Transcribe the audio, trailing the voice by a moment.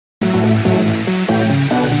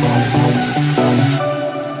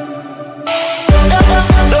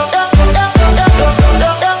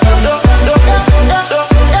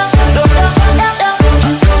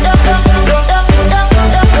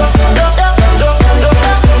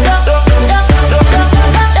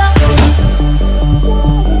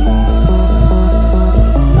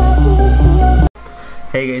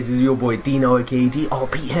Hey guys, this is your boy Dino aka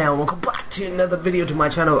DRP here, and welcome back to another video to my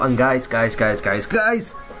channel. And guys, I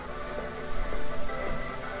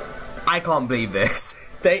can't believe this.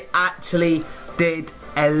 They actually did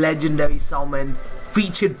a legendary summon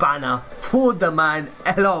featured banner for the man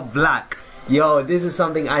LR Black. Yo, this is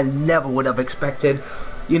something I never would have expected.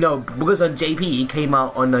 You know, because on JP he came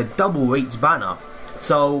out on a double rates banner.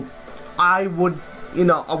 So I would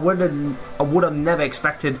have never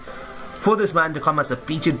expected for this man to come as a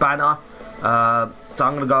featured banner. So I'm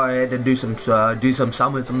gonna go ahead and do some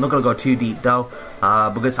summons. I'm not gonna go too deep though,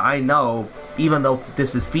 because I know even though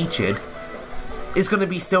this is featured, it's gonna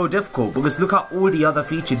be still difficult. Because look at all the other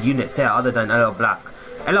featured units here other than LR Black.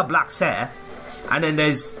 LR Black's here, and then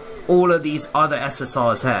there's all of these other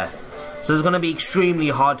SSRs here. So it's gonna be extremely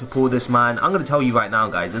hard to pull this man. I'm gonna tell you right now,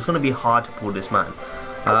 guys, it's gonna be hard to pull this man.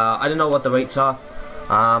 I don't know what the rates are.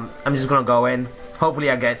 I'm just gonna go in.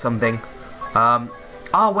 Hopefully I get something.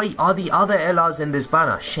 Oh wait, are the other LRs in this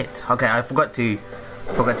banner? Shit. Okay, I forgot to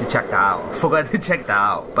check that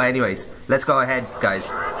out. But anyways, let's go ahead,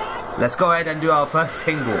 guys. Let's go ahead and do our first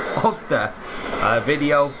single of the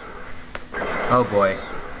video. Oh boy.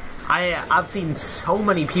 I've seen so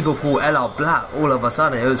many people pull LR Black all of a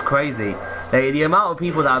sudden. It was crazy. Like, the amount of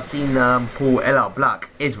people that I've seen pull LR Black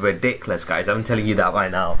is ridiculous, guys. I'm telling you that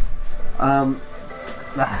right now.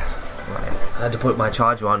 Right, I had to put my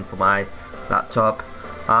charger on for my laptop.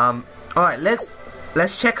 Alright, let's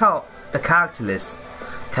check out the character list.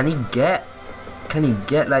 Can he get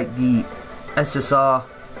like the SSR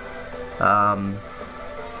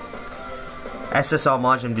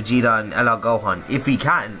Majin Vegeta and LR Gohan? If he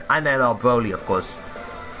can, and LR Broly of course.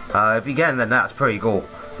 If he can, then that's pretty cool.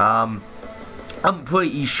 I'm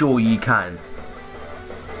pretty sure you can.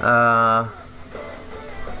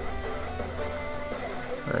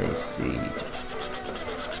 Let's see.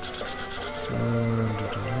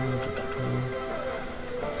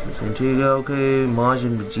 Okay,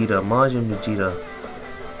 Majin Vegeta.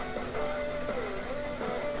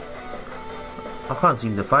 I can't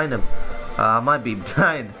seem to find him. I might be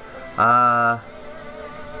blind.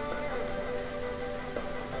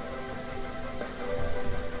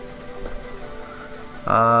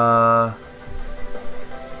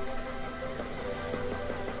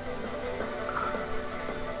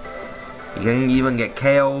 You can even get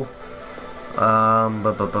KO.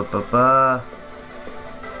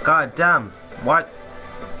 God damn. What?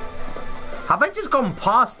 Have I just gone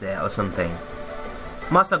past it or something?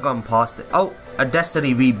 Must have gone past it. Oh, a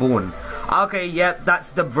Destiny Reborn. Okay, yep,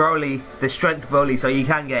 that's the Broly, the Strength Broly, so you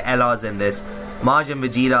can get LRs in this. Majin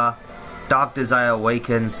Vegeta, Dark Desire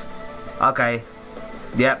Awakens. Okay.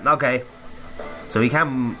 Yep, okay. So we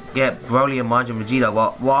can get Broly and Majin Vegeta.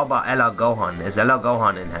 What about LR Gohan? Is LR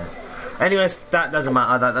Gohan in here? Anyways, that doesn't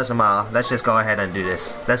matter. Let's just go ahead and do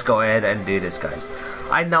this. Let's go ahead and do this, guys.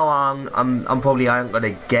 I know I'm probably aren't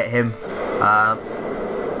gonna get him,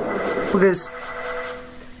 because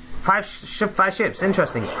five ships.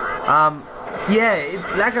 Interesting. Yeah,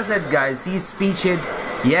 like I said, guys, he's featured.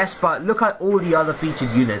 Yes, but look at all the other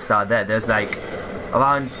featured units that are there. There's like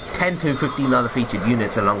around 10 to 15 other featured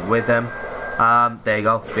units along with him. There you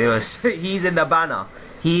go. He's in the banner.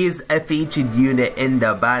 He is a featured unit in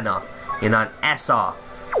the banner. You know, an SR.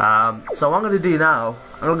 So what I'm going to do now,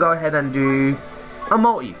 I'm going to go ahead and do a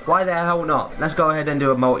multi. Why the hell not? Let's go ahead and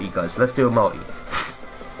do a multi, guys. Let's do a multi.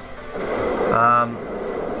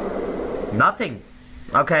 Nothing.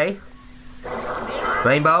 Okay.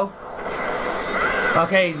 Rainbow.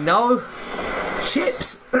 Okay, no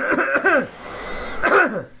ships.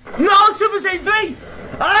 No, Super Saiyan 3!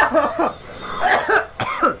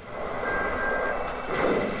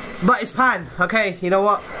 But it's Pan. Okay, you know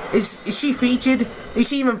what? Is she featured? Is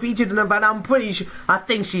she even featured in a banner? I'm pretty sure. I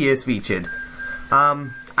think she is featured.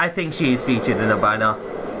 I think she is featured in a banner.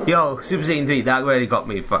 Yo, Super Saiyan 3, that really got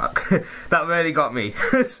me. Fuck. That really got me.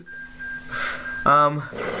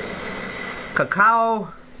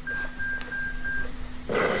 Cacao.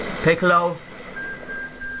 Piccolo.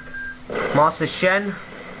 Master Shen.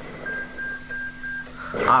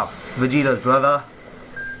 Oh, Vegeta's brother.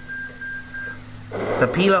 The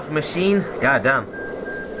peel-off machine. God damn.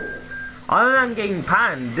 Other than getting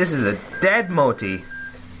Pan, this is a dead multi.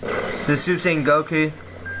 The Super Saiyan Goku.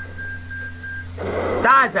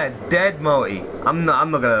 That's a dead multi. I'm not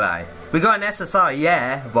gonna lie. We got an SSR,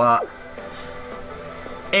 yeah, but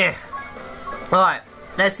Alright,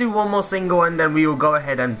 let's do one more single and then we will go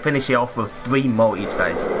ahead and finish it off with 3 multis,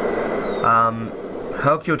 guys.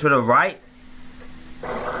 Hercule to the right.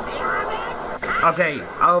 Okay,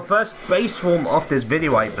 our first base form of this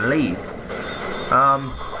video, I believe.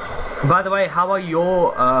 By the way, how are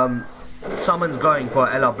your summons going for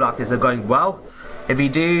LR Block? Is it going well? If you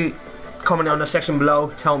do, comment on the section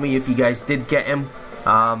below. Tell me if you guys did get him.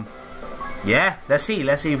 Yeah, let's see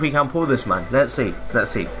if we can pull this, man. Let's see.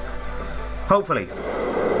 Hopefully.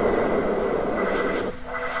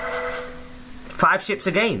 5 ships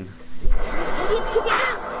again.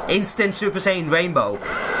 Instant Super Saiyan Rainbow.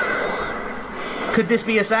 Could this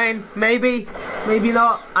be a sign? Maybe. Maybe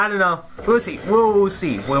not. I don't know. We'll see. We'll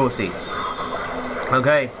see.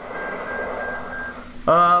 Okay.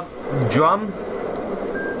 Drum.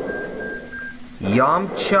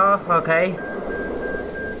 Yamcha. Okay.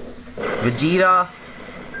 Vegeta.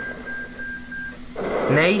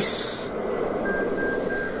 Nace.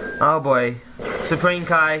 Oh boy. Supreme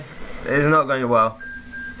Kai is not going well.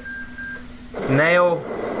 Nail.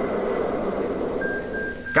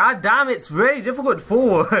 God damn, it's really difficult to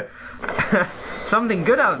pull something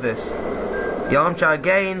good out of this. Yamcha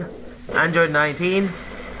again. Android 19.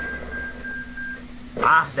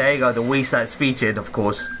 Ah, there you go, the Whis that's featured, of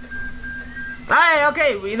course. Hey,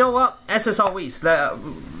 okay, you know what? SSR Whis,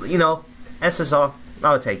 you know, SSR,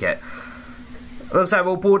 I'll take it. Looks like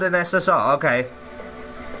we'll pull an SSR, okay.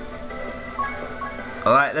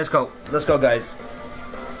 Alright, let's go. Let's go, guys.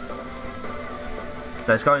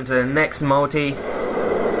 Let's go into the next multi.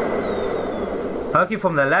 Herky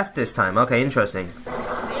from the left this time. Okay, interesting.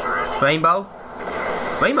 Rainbow.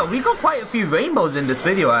 Rainbow. We got quite a few rainbows in this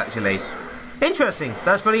video, actually. Interesting.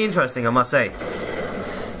 That's pretty interesting, I must say.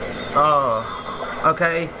 Oh,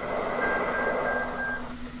 okay.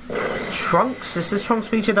 Trunks. Is this Trunks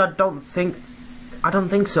featured? I don't think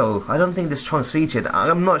so. I don't think this Trunks featured.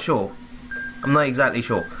 I'm not sure. I'm not exactly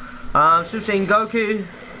sure. Super Saiyan Goku.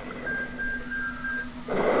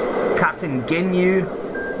 Captain Ginyu.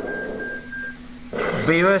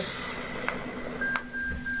 Beerus.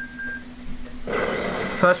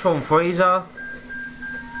 First from Frieza.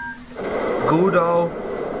 Guldo.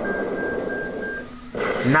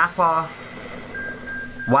 Nappa.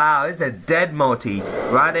 Wow, it's a dead multi.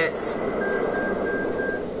 Raditz.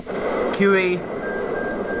 Kiwi.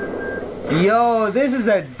 Yo, this is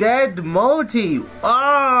a dead multi.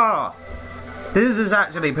 Oh, this is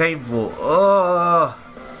actually painful. Oh.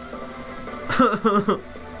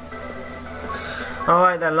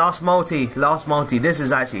 Alright then, last multi. This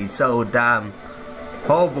is actually so damn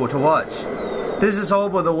horrible to watch. This is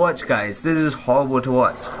horrible to watch, guys. This is horrible to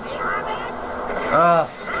watch.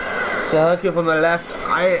 So Hercule from the left.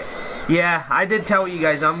 I did tell you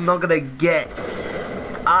guys I'm not gonna get.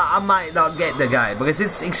 I might not get the guy because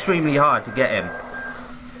it's extremely hard to get him.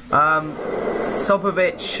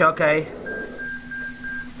 Sopovich, okay.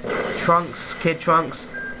 Trunks, Kid Trunks.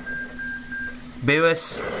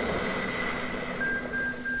 Beerus.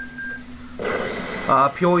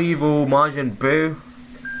 Pure Evil, Majin Buu.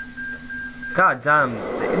 God damn,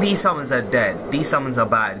 these summons are dead. These summons are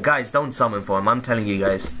bad. Guys, don't summon for him. I'm telling you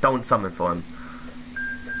guys, don't summon for him.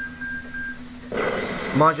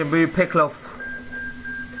 Majin Buu, Piccolo.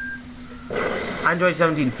 Android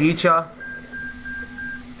 17 Future.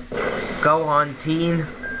 Gohan Teen.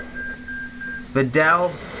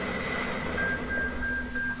 Videl.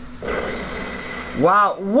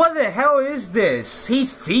 Wow, what the hell is this?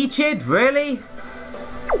 He's featured? Really?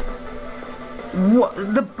 What?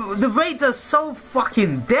 The raids are so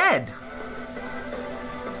fucking dead.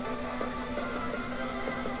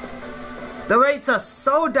 The raids are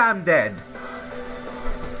so damn dead.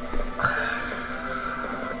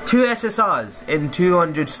 2 SSRs in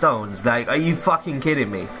 200 stones. Like, are you fucking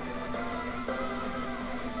kidding me?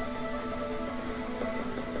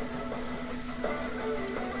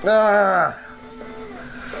 That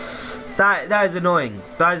is annoying.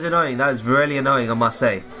 That is annoying. That is really annoying, I must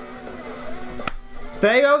say.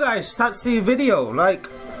 There you go, guys. That's the video. Like,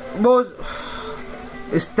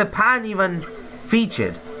 is the pan even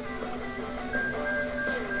featured?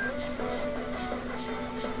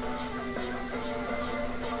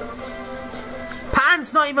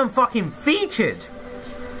 Pan's not even fucking featured.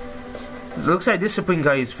 Looks like this Supreme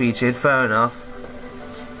guy is featured. Fair enough.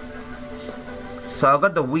 So I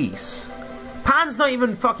got the Whis. Pan's not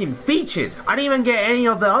even fucking featured. I didn't even get any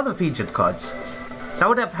of the other featured cards. That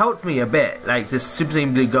would have helped me a bit, like this Super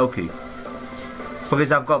Saiyan Blue Goku.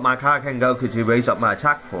 Because I've got my Kaioken Goku to raise up my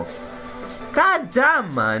attack for. God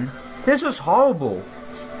damn, man. This was horrible.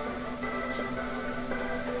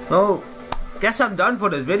 Oh, guess I'm done for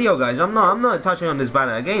this video, guys. I'm not touching on this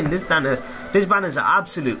banner again. This banner is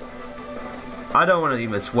absolute. I don't want to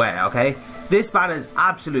even swear, okay? This banner is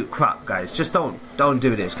absolute crap, guys. Just don't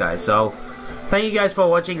do this, guys. So, thank you guys for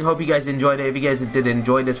watching. Hope you guys enjoyed it. If you guys did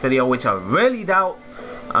enjoy this video, which I really doubt,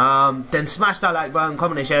 then smash that like button,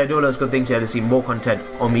 comment and share, do all those good things here to see more content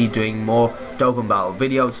on me doing more Dragonball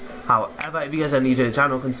videos. However, if you guys are new to the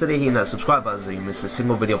channel, consider hitting that subscribe button so you miss a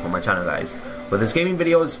single video from my channel, guys. Whether it's gaming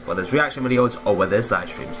videos, whether it's reaction videos, or whether it's live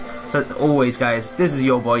streams. So as always, guys, this is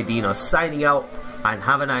your boy Dino signing out, and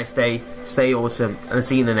have a nice day, stay awesome, and I'll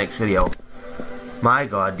see you in the next video. My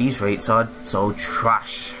god, these rates are so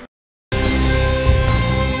trash.